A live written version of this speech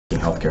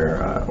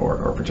healthcare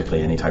or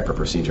particularly any type of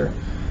procedure.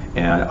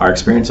 And our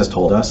experience has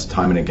told us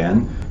time and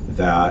again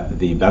that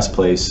the best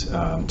place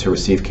to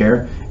receive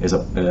care is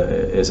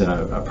in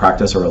a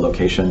practice or a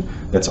location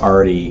that's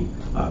already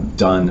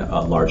done a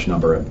large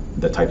number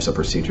of the types of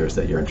procedures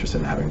that you're interested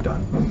in having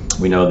done.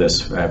 We know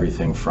this for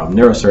everything from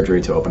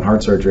neurosurgery to open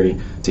heart surgery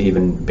to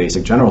even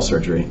basic general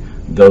surgery.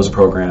 Those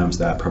programs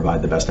that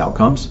provide the best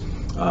outcomes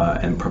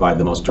and provide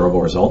the most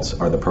durable results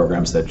are the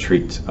programs that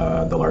treat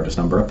the largest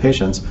number of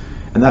patients.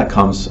 And that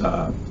comes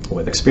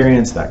with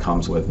experience, that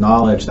comes with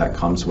knowledge, that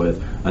comes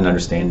with an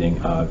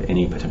understanding of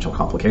any potential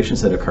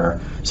complications that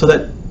occur, so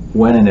that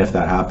when and if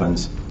that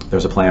happens,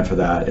 there's a plan for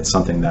that. It's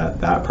something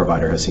that that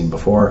provider has seen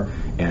before,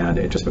 and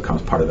it just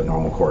becomes part of the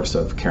normal course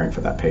of caring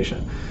for that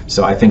patient.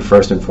 So I think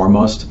first and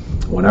foremost,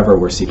 whenever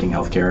we're seeking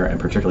healthcare, and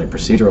particularly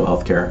procedural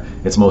healthcare,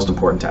 it's most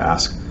important to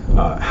ask,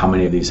 how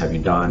many of these have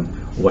you done?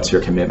 What's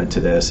your commitment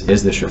to this?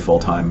 Is this your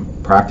full-time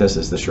practice?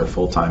 Is this your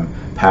full-time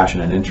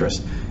passion and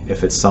interest?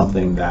 If it's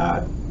something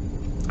that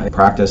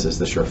practice, is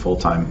this your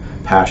full-time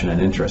passion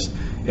and interest?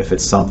 If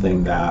it's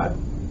something that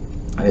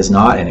is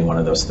not any one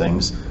of those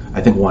things,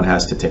 I think one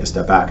has to take a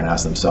step back and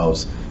ask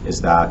themselves,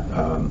 is that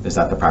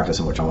the practice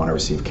in which I want to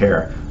receive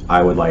care?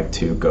 I would like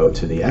to go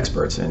to the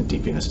experts in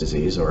deep venous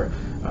disease or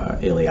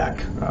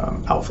iliac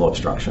outflow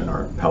obstruction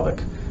or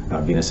pelvic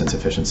venous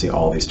insufficiency,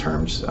 all these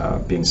terms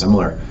being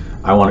similar.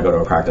 I want to go to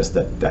a practice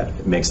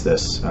that makes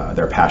this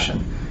their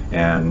passion.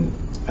 And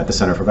at the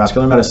Center for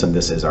Vascular Medicine,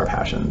 this is our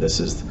passion. This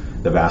is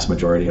the vast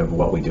majority of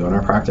what we do in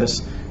our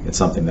practice. It's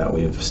something that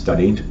we've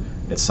studied.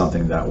 It's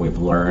something that we've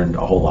learned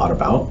a whole lot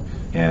about,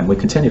 and we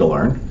continue to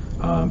learn,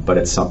 but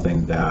it's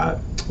something that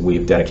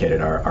we've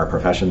dedicated our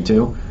profession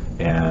to,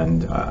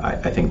 and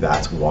I think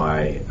that's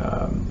why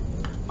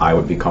I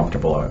would be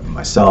comfortable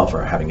myself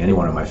or having any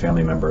one of my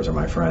family members or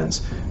my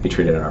friends be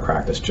treated in our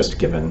practice, just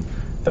given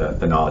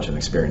the knowledge and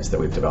experience that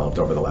we've developed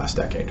over the last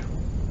decade.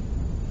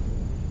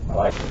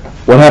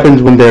 What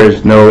happens when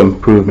there's no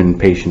improvement in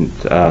patient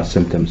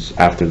symptoms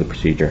after the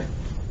procedure?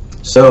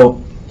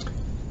 So,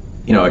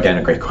 again,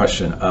 a great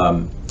question.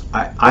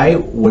 I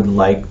would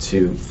like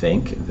to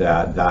think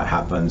that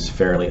happens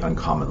fairly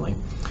uncommonly.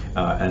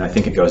 And I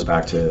think it goes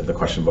back to the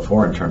question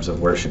before in terms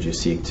of where should you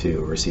seek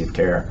to receive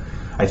care.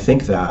 I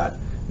think that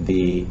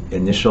the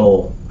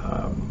initial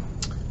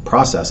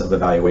process of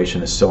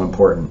evaluation is so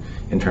important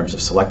in terms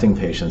of selecting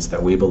patients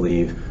that we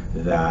believe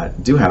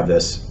that do have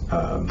this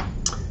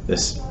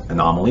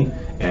anomaly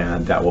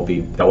and that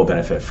will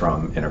benefit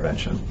from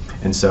intervention.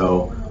 And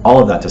so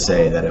all of that to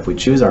say that if we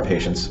choose our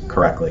patients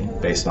correctly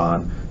based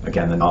on,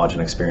 again, the knowledge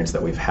and experience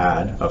that we've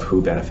had of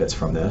who benefits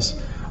from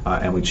this,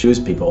 and we choose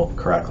people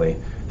correctly,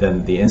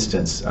 then the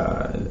instance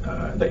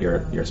that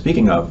you're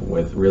speaking of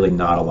with really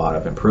not a lot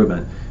of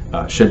improvement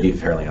should be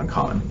fairly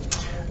uncommon.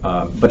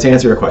 But to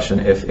answer your question,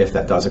 if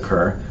that does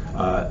occur,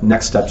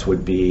 next steps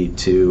would be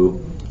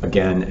to,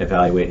 again,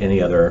 evaluate any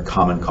other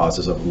common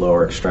causes of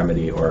lower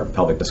extremity or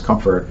pelvic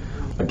discomfort.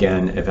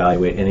 Again,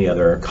 evaluate any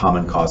other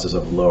common causes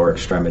of lower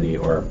extremity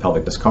or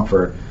pelvic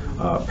discomfort.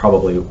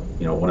 Probably,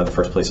 one of the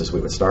first places we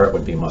would start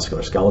would be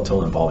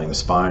musculoskeletal, involving the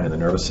spine and the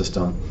nervous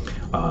system.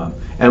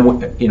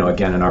 And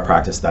again, in our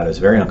practice, that is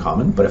very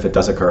uncommon. But if it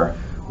does occur,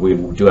 we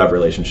do have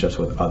relationships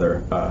with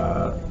other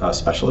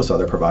specialists,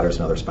 other providers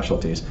in other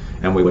specialties,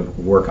 and we would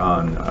work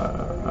on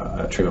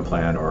a treatment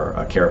plan or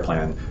a care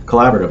plan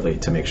collaboratively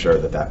to make sure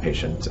that that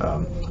patient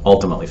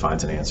ultimately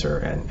finds an answer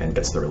and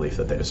gets the relief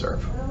that they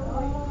deserve.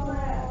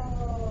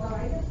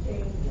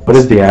 What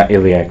is the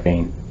iliac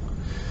vein?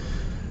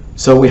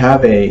 So we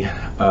have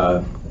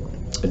a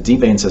deep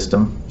vein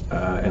system,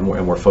 and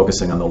we're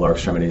focusing on the lower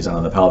extremities and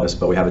on the pelvis,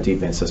 but we have a deep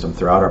vein system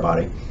throughout our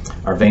body.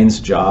 Our vein's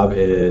job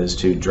is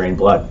to drain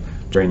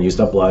used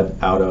up blood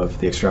out of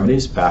the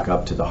extremities back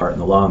up to the heart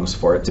and the lungs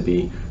for it to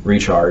be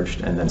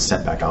recharged and then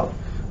sent back out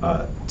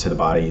to the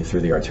body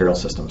through the arterial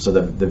system. So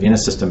the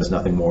venous system is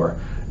nothing more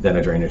than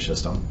a drainage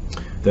system.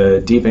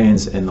 The deep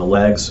veins in the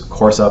legs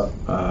course up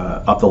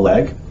the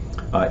leg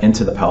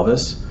into the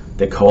pelvis.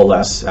 They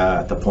coalesce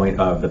at the point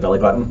of the belly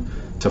button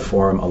to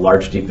form a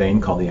large deep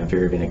vein called the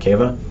inferior vena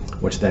cava,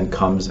 which then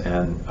comes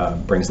and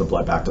brings the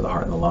blood back to the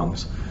heart and the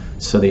lungs.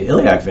 So the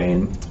iliac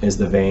vein is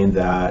the vein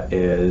that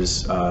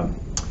is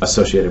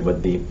associated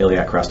with the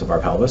iliac crest of our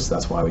pelvis.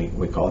 That's why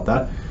we call it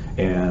that.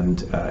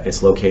 And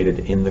it's located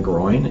in the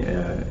groin,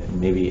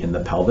 maybe in the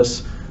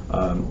pelvis,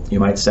 you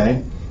might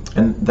say.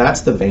 And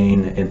that's the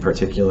vein in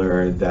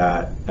particular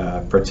that,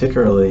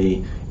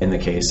 particularly in the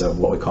case of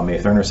what we call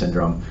May-Thurner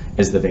syndrome,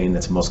 is the vein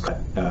that's most,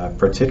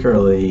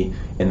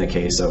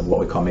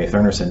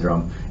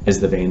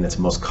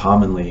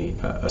 commonly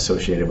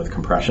associated with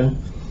compression.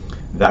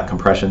 That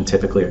compression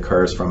typically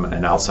occurs from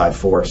an outside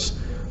force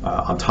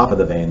on top of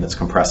the vein that's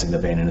compressing the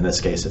vein, and in this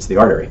case it's the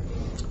artery.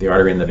 The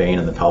artery and the vein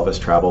and the pelvis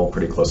travel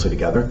pretty closely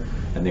together,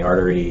 and the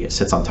artery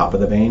sits on top of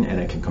the vein and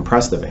it can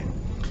compress the vein.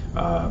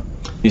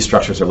 These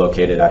structures are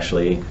located,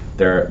 actually,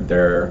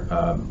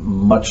 they're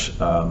much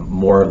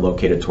more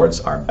located towards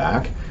our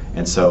back.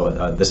 And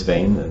so this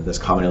vein, this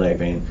common iliac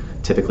vein,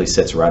 typically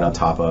sits right on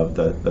top of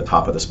the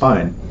top of the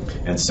spine.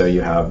 And so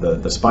you have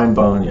the spine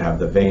bone, you have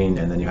the vein,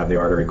 and then you have the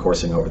artery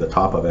coursing over the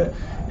top of it.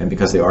 And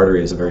because the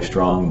artery is a very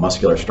strong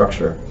muscular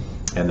structure,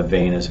 and the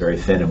vein is very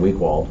thin and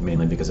weak-walled,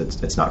 mainly because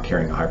it's not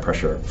carrying a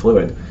high-pressure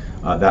fluid,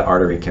 that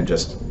artery can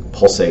just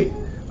pulsate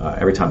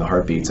every time the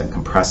heart beats and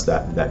compress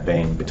that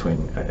vein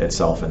between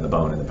itself and the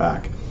bone in the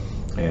back.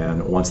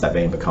 And once that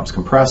vein becomes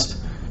compressed,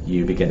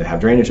 you begin to have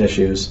drainage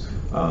issues.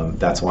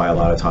 That's why a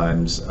lot of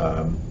times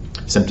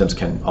symptoms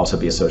can also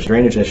be associated with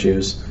drainage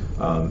issues.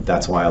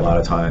 That's why a lot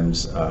of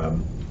times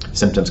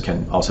symptoms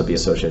can also be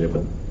associated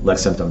with leg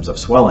symptoms of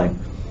swelling.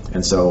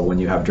 And so when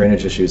you have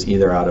drainage issues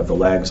either out of the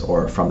legs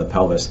or from the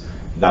pelvis,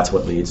 that's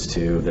what leads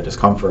to the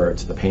discomfort,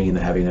 the pain, the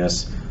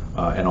heaviness,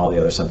 and all the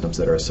other symptoms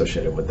that are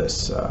associated with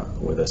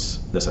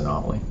this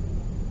anomaly.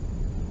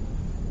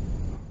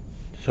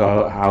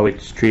 So how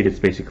it's treated is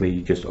basically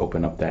you just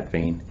open up that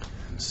vein.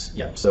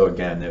 Yeah. So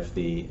again, if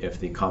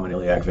the common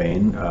iliac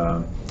vein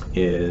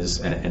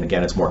is, and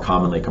again, it's more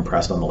commonly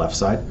compressed on the left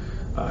side.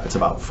 It's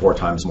about 4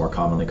 times more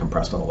commonly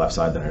compressed on the left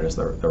side than it is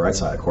the right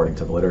side, according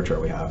to the literature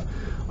we have.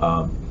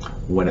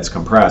 When it's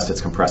compressed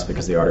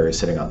because the artery is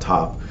sitting on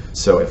top.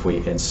 So if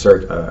we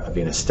insert a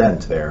venous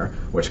stent there,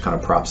 which kind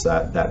of props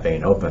that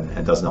vein open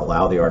and doesn't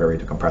allow the artery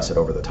to compress it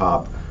over the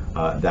top,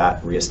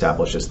 that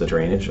reestablishes the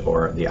drainage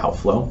or the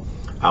outflow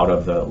out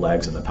of the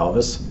legs and the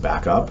pelvis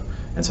back up.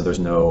 And so there's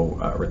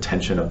no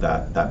retention of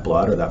that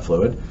blood or that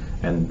fluid,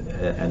 and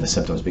the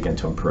symptoms begin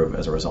to improve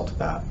as a result of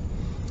that.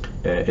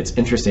 It's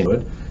interesting,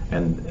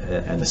 and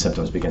the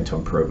symptoms begin to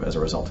improve as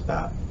a result of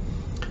that.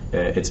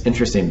 It's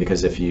interesting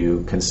because if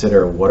you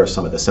consider what are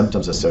some of the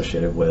symptoms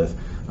associated with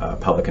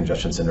pelvic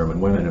congestion syndrome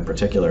in women in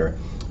particular,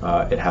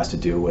 it has to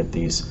do with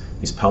these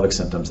pelvic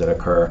symptoms that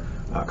occur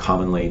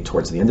commonly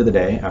towards the end of the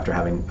day after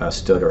having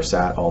stood or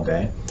sat all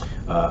day,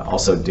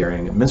 also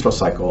during menstrual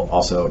cycle,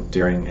 also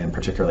during and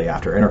particularly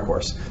after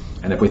intercourse.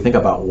 And if we think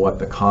about what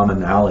the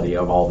commonality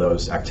of all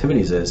those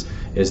activities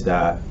is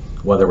that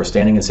whether we're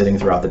standing and sitting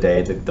throughout the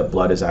day, the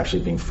blood is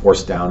actually being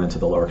forced down into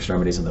the lower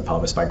extremities and the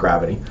pelvis by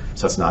gravity,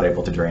 so it's not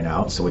able to drain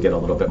out, so we get a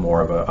little bit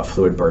more of a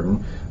fluid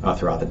burden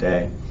throughout the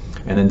day.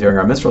 And then during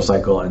our menstrual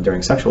cycle and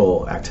during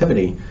sexual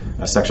activity,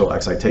 sexual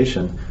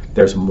excitation,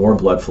 there's more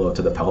blood flow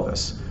to the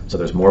pelvis. So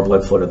there's more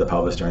blood flow to the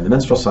pelvis during the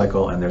menstrual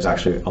cycle, and there's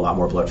actually a lot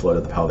more blood flow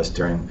to the pelvis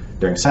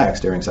during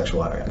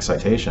sexual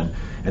excitation.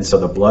 And so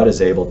the blood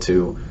is able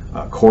to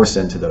course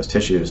into those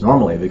tissues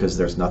normally because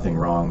there's nothing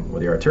wrong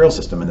with the arterial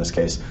system in this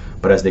case,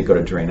 but as they go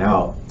to drain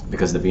out,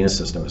 because the venous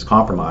system is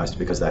compromised,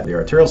 because the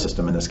arterial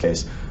system in this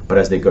case, but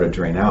as they go to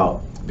drain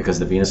out, because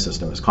the venous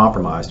system is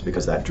compromised,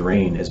 because that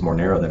drain is more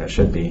narrow than it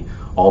should be,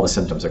 all the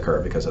symptoms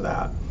occur because of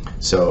that.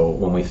 So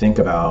when we think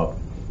about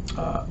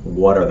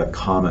what are the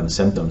common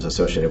symptoms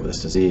associated with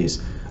this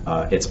disease,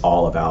 it's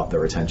all about the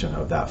retention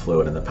of that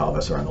fluid in the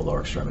pelvis or in the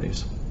lower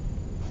extremities.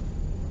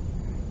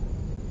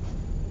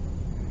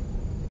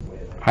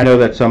 I know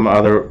that some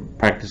other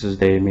practices,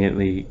 they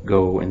immediately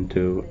go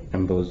into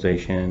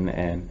embolization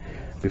and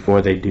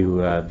before they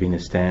do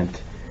venous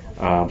stent.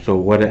 So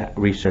what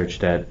research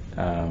that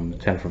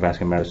Center for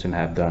Vascular Medicine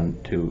have done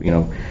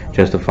to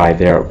justify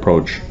their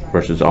approach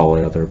versus all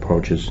the other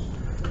approaches?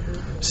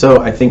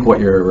 So I think what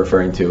you're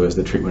referring to is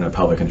the treatment of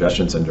pelvic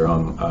congestion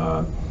syndrome,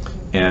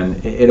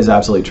 and it is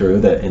absolutely true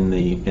that in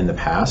the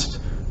past,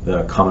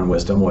 the common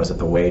wisdom was that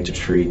the way to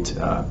treat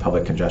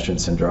pelvic congestion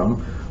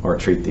syndrome or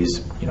treat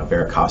these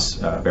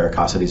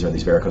varicosities or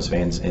these varicose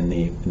veins in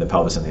the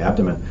pelvis and the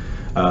abdomen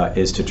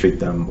is to treat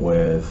them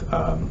with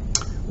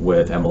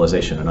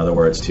embolization. In other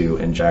words, to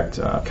inject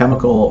a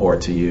chemical or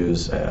to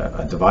use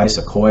a device,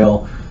 a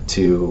coil,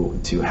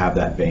 to have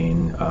that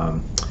vein,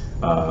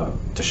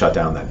 to shut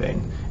down that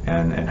vein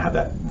and have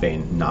that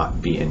vein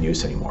not be in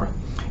use anymore.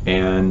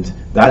 And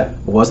that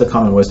was the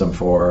common wisdom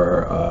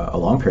for a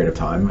long period of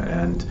time.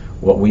 And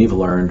what we've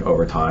learned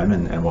over time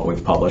and what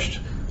we've published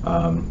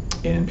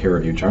in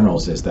peer-reviewed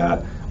journals is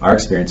that our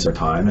experience over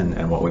time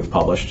and what we've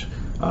published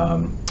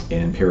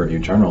in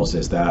peer-reviewed journals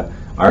is that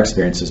our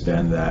experience has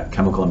been that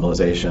chemical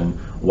embolization,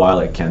 while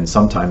it can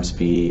sometimes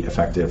be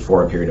effective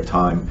for a period of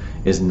time,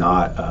 is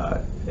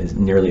not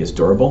nearly as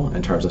durable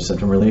in terms of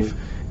symptom relief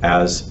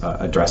as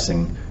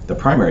addressing the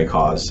primary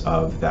cause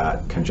of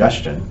that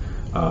congestion,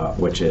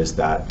 which is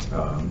that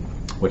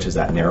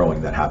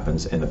narrowing that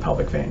happens in the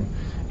pelvic vein.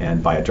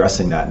 And by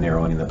addressing that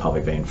narrowing in the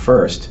pelvic vein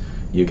first,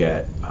 you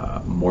get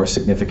more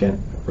significant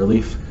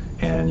relief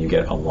and you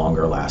get a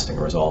longer lasting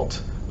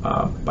result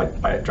by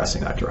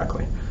addressing that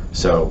directly.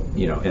 So,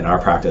 in our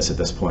practice at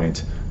this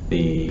point,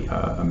 the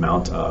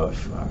amount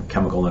of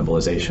chemical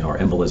embolization or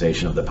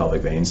embolization of the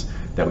pelvic veins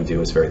that we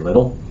do is very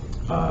little,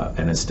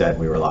 and instead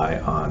we rely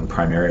on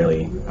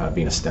primarily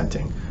venous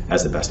stenting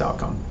as the best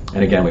outcome.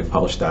 And again, we've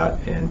published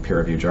that in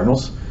peer-reviewed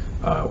journals.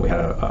 We had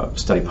a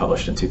study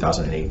published in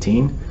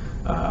 2018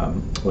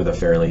 with a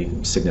fairly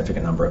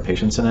significant number of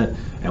patients in it,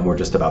 and we're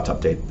just about to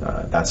update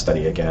that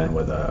study again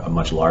with a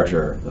much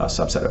larger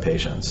subset of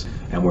patients.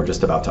 And we're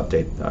just about to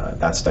update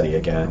that study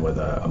again with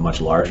a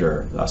much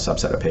larger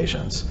subset of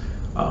patients.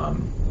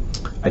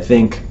 I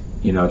think,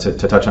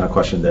 to touch on a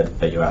question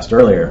that you asked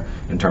earlier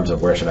in terms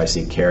of where should I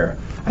seek care,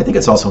 I think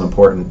it's also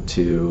important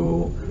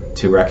to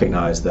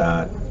recognize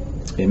that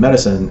in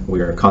medicine we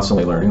are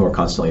constantly learning, we're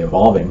constantly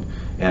evolving,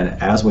 and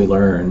as we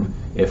learn,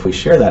 if we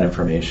share that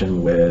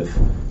information with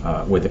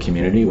the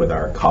community, with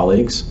our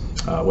colleagues,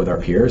 with our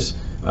peers,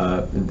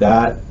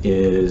 that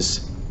is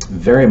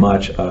very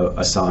much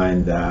a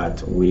sign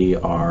that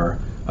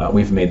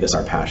we've made this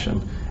our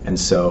passion. And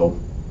so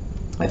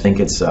I think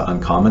it's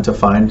uncommon to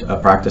find a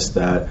practice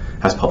that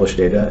has published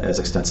data as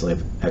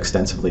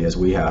extensively as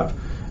we have,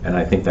 and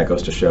I think that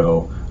goes to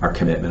show our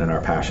commitment and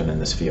our passion in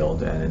this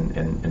field and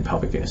in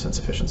pelvic venous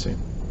insufficiency.